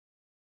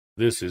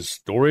This is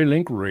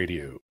StoryLink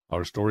Radio.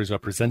 Our stories are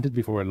presented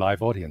before a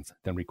live audience,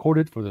 then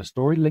recorded for the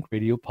StoryLink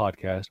Radio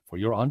podcast for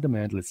your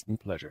on-demand listening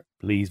pleasure.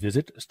 Please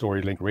visit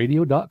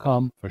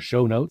StoryLinkRadio.com for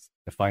show notes,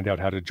 to find out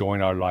how to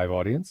join our live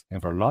audience,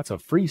 and for lots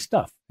of free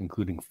stuff,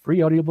 including free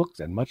audiobooks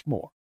and much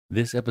more.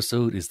 This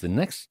episode is the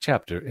next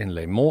chapter in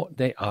MORTE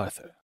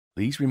D'ARTHUR.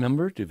 Please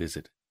remember to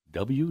visit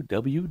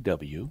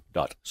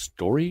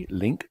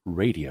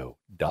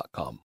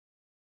www.storylinkradio.com.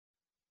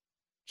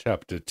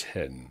 Chapter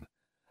 10.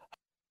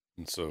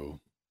 And so,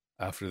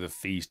 after the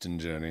feast and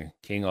journey,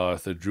 King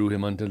Arthur drew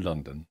him unto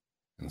London,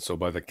 and so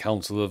by the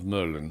counsel of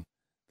Merlin,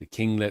 the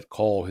king let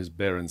call his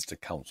barons to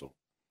council.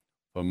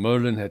 For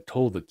Merlin had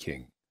told the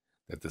king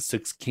that the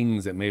 6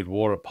 kings that made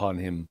war upon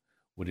him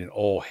would in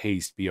all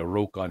haste be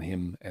awroke on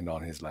him and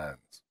on his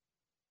lands.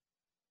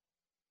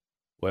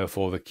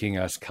 Wherefore the king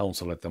asked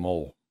counsel at them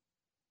all.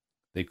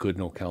 They could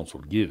no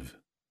counsel give,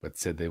 but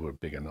said they were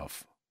big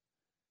enough.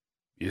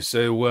 "Ye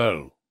say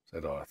well,"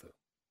 said Arthur.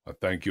 "I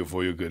thank you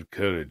for your good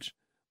courage.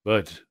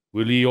 But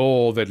will ye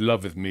all that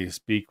loveth me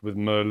speak with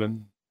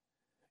Merlin?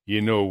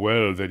 Ye know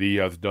well that he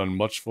hath done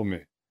much for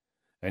me,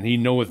 and he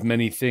knoweth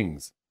many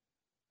things.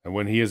 And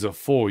when he is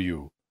afore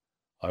you,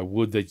 I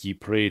would that ye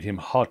prayed him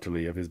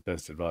heartily of his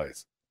best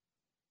advice."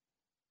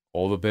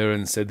 All the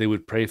barons said they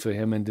would pray for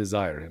him and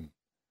desire him.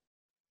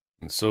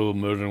 And so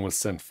Merlin was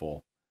sent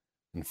for,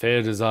 and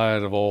fair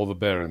desired of all the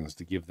barons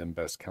to give them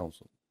best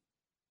counsel.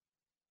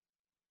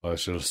 "I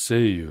shall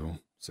say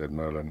you," said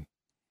Merlin,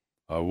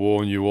 "I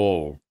warn you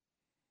all,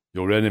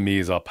 your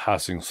enemies are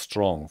passing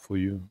strong for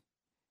you,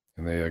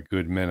 and they are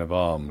good men of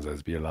arms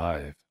as be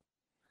alive.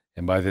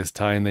 And by this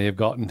time they have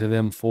gotten to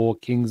them 4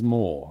 kings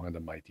more, and a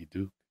mighty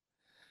duke.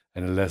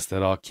 And unless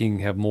that our king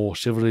have more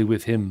chivalry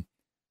with him,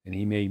 and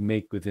he may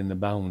make within the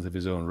bounds of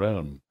his own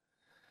realm,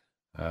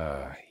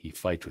 he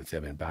fight with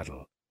them in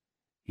battle,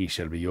 he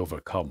shall be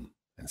overcome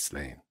and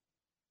slain."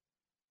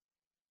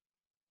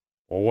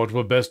 "Well, what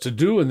were best to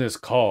do in this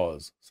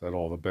cause?" said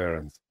all the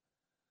barons.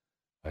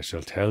 "I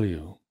shall tell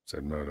you,"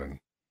 said Merlin.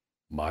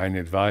 "Mine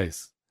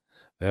advice.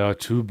 There are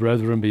 2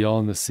 brethren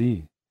beyond the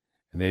sea,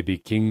 and they be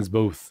kings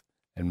both,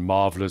 and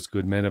marvellous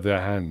good men of their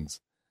hands.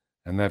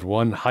 And that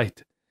one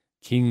hight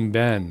King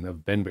Ban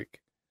of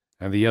Benwick,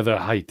 and the other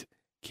hight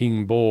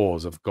King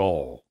Bors of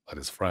Gaul, that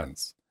is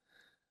France.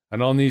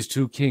 And on these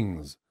 2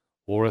 kings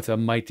warreth a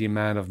mighty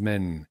man of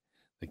men,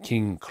 the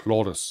King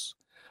Claudas,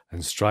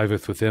 and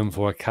striveth with them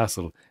for a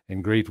castle,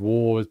 and great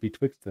war is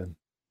betwixt them.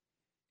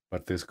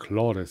 But this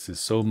Claudas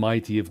is so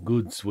mighty of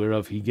goods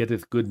whereof he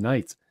getteth good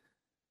knights,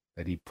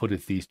 that he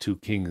putteth these 2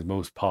 kings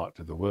most part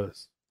to the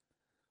worse.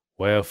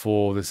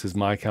 Wherefore this is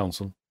my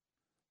counsel,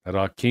 that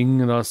our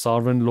king and our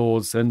sovereign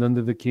lord send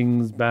unto the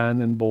kings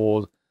Ban and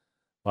Bors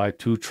by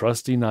 2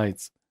 trusty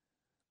knights,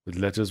 with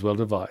letters well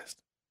devised,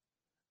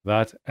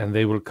 that and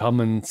they will come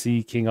and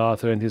see King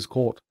Arthur and his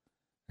court,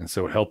 and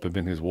so help him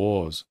in his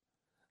wars,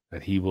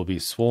 that he will be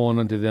sworn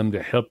unto them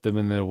to help them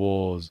in their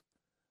wars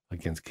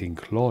against King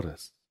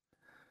Claudas.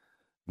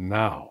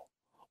 Now,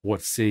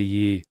 what say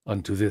ye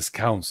unto this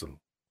counsel?"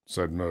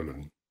 said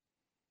Merlin.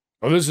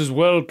 "Oh, this is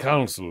well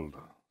counselled,"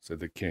 said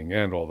the king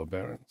and all the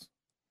barons.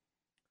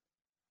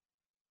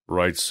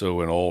 Right so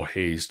in all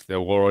haste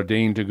there were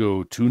ordained to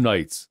go 2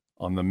 knights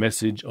on the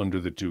message unto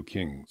the 2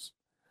 kings.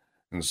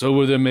 And so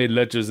were there made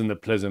letters in the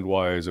pleasant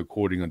wise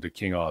according unto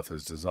King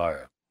Arthur's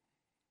desire.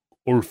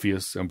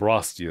 Ulfius and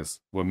Brastias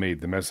were made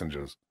the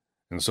messengers,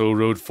 and so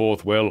rode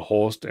forth well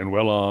horsed and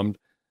well armed,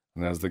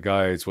 and as the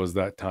guides was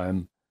that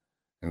time,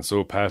 and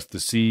so passed the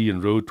sea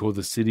and rode toward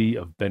the city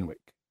of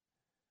Benwick.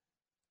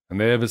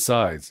 And there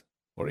besides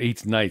were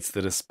 8 knights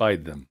that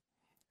espied them,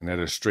 and at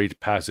a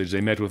straight passage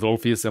they met with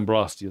Ulfius and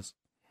Brastias,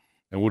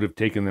 and would have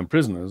taken them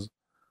prisoners.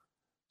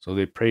 So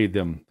they prayed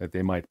them that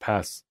they might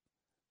pass,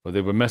 for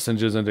they were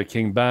messengers unto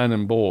King Ban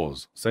and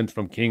Bors, sent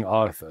from King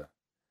Arthur.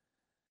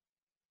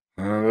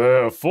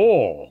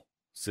 "Therefore,"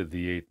 said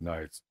the 8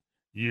 knights,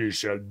 "ye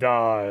shall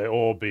die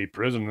or be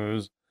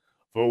prisoners,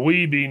 for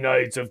we be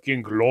knights of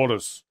King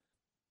Claudas."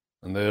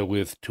 And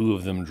therewith 2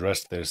 of them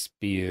dressed their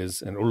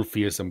spears, and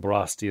Ulfius and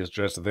Brastias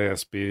dressed their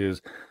spears,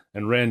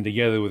 and ran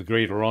together with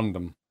great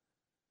rondom.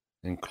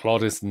 And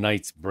Claudas'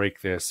 knights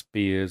brake their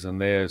spears, and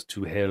theirs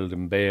 2 held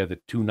and bare the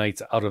 2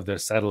 knights out of their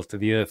saddles to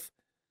the earth,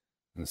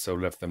 and so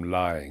left them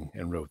lying,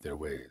 and rode their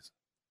ways.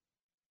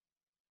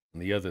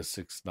 And the other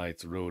 6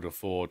 knights rode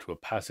afore to a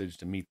passage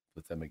to meet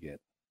with them again.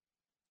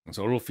 And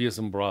so Ulfius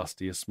and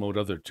Brastias smote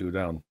other 2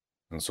 down,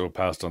 and so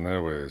passed on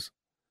their ways.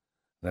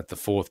 And at the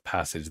 4th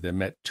passage there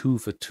met 2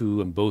 for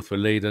 2, and both were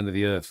laid under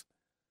the earth.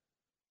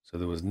 So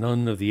there was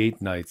none of the 8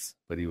 knights,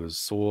 but he was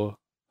sore,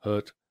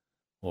 hurt,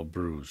 or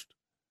bruised.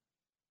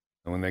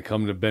 And when they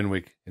come to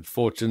Benwick, it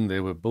fortuned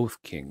they were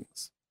both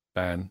kings,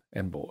 Ban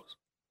and Bors.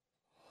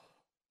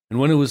 And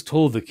when it was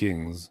told the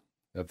kings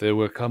that there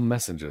were come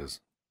messengers,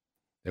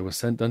 there were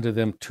sent unto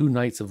them 2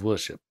 knights of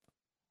worship.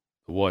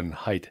 The one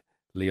hight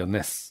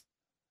Leones,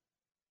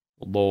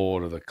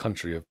 lord of the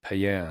country of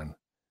Payan,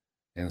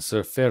 and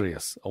Sir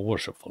Ferius, a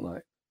worshipful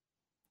knight.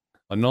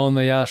 Anon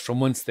they asked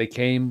from whence they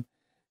came,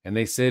 and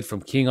they said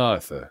from King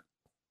Arthur,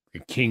 the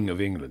King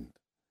of England.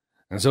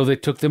 And so they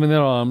took them in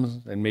their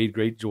arms, and made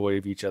great joy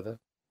of each other.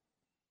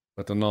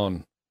 But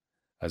anon,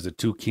 as the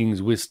two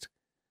kings wist,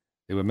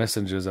 they were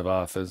messengers of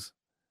Arthur's,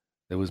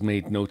 there was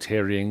made no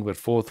tarrying, but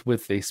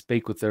forthwith they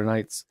spake with their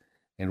knights,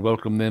 and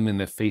welcomed them in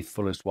the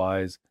faithfullest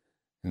wise,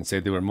 and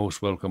said they were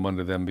most welcome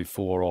unto them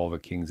before all the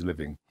kings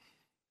living.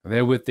 And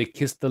therewith they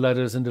kissed the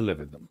letters and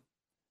delivered them.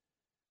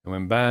 And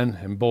when Ban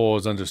and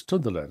Bors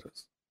understood the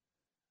letters,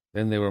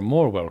 then they were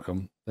more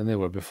welcome than they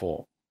were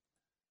before.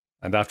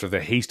 And after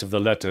the haste of the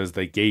letters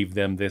they gave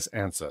them this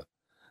answer,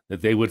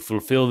 that they would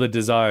fulfill the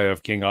desire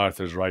of King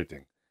Arthur's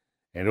writing,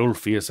 and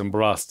Ulfius and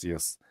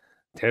Brastias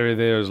tarry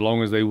there as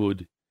long as they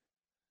would.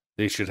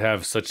 They should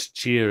have such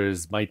cheer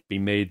as might be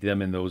made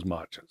them in those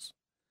marches.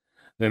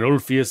 Then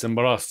Ulfius and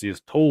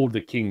Brastias told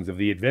the kings of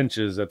the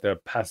adventures at their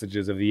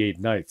passages of the 8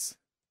 knights.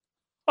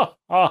 "Ha,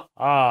 ha,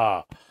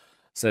 ha,"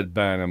 said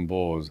Ban and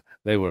Bors,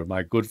 "they were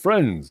my good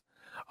friends.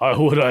 I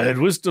would I had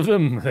wist of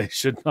them, they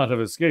should not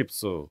have escaped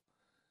so."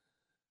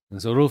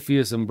 And so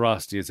Ulfius and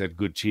Brastias had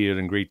good cheer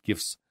and great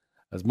gifts,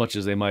 as much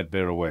as they might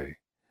bear away,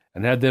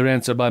 and had their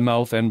answer by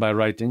mouth and by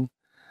writing,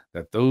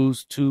 that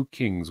those 2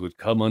 kings would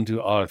come unto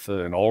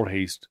Arthur in all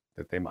haste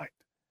that they might.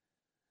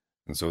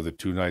 And so the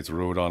 2 knights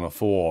rode on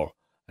afore,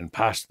 and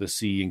passed the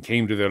sea, and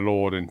came to their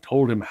lord, and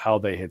told him how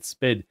they had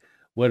sped,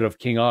 whereof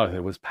King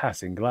Arthur was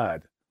passing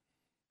glad.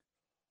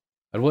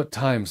 "At what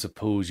time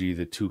suppose ye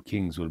the 2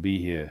 kings will be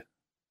here?"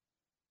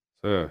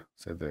 "Sir,"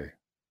 said they,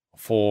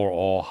 "afore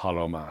All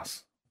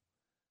Hallowmass."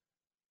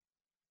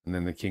 And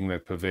then the king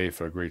let purvey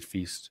for a great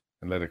feast,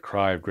 and let a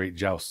cry of great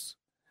jousts,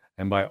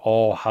 and by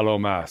All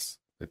Hallowmass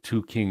the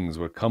 2 kings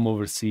were come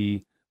over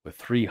sea with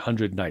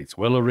 300 knights,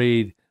 well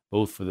arrayed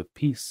both for the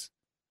peace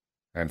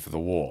and for the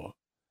war.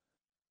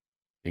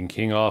 And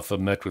King Arthur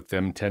met with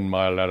them 10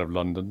 mile out of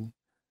London,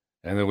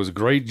 and there was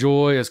great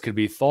joy as could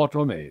be thought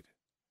or made.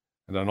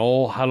 And on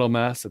All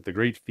Hallowmass at the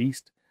great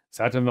feast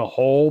sat in the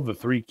hall the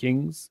 3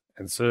 kings,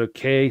 and Sir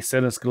Kay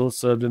Seneschal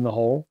served in the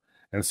hall,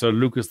 and Sir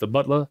Lucas the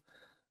butler,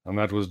 and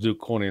that was Duke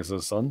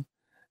Corneus' son,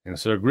 and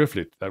Sir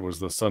Griflet, that was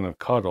the son of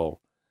Cardol.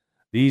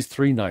 These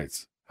 3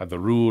 knights had the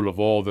rule of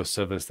all the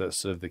service that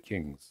served the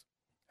kings.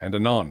 And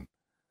anon,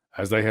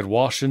 as they had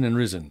washen and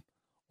risen,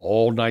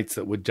 all knights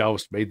that would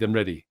joust made them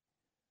ready.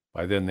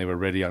 By then they were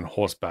ready on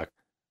horseback.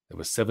 There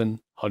were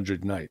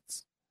 700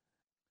 knights.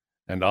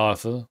 And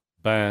Arthur,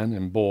 Ban,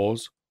 and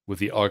Bors, with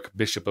the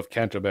Archbishop of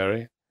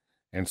Canterbury,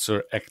 and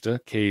Sir Ector,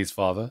 Kay's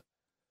father,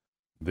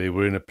 they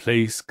were in a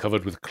place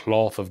covered with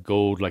cloth of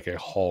gold like a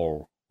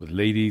hall, with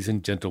ladies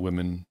and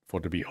gentlewomen,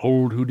 for to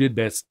behold who did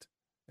best,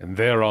 and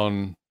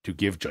thereon to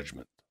give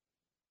judgment.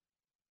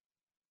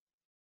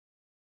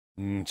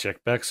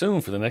 Check back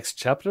soon for the next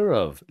chapter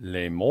of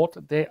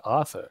MORTE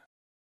D'ARTHUR.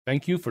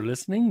 Thank you for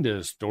listening to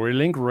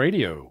StoryLink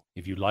Radio.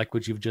 If you like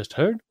what you've just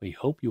heard, we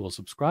hope you will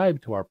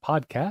subscribe to our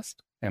podcast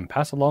and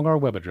pass along our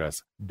web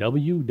address,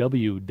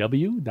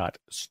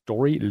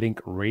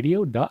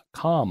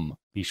 www.storylinkradio.com.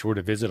 Be sure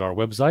to visit our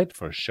website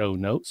for show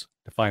notes,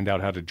 to find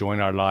out how to join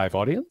our live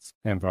audience,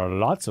 and for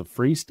lots of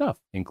free stuff,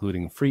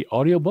 including free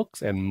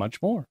audiobooks and much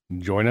more.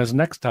 Join us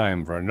next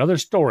time for another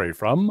story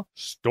from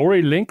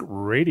StoryLink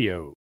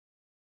Radio.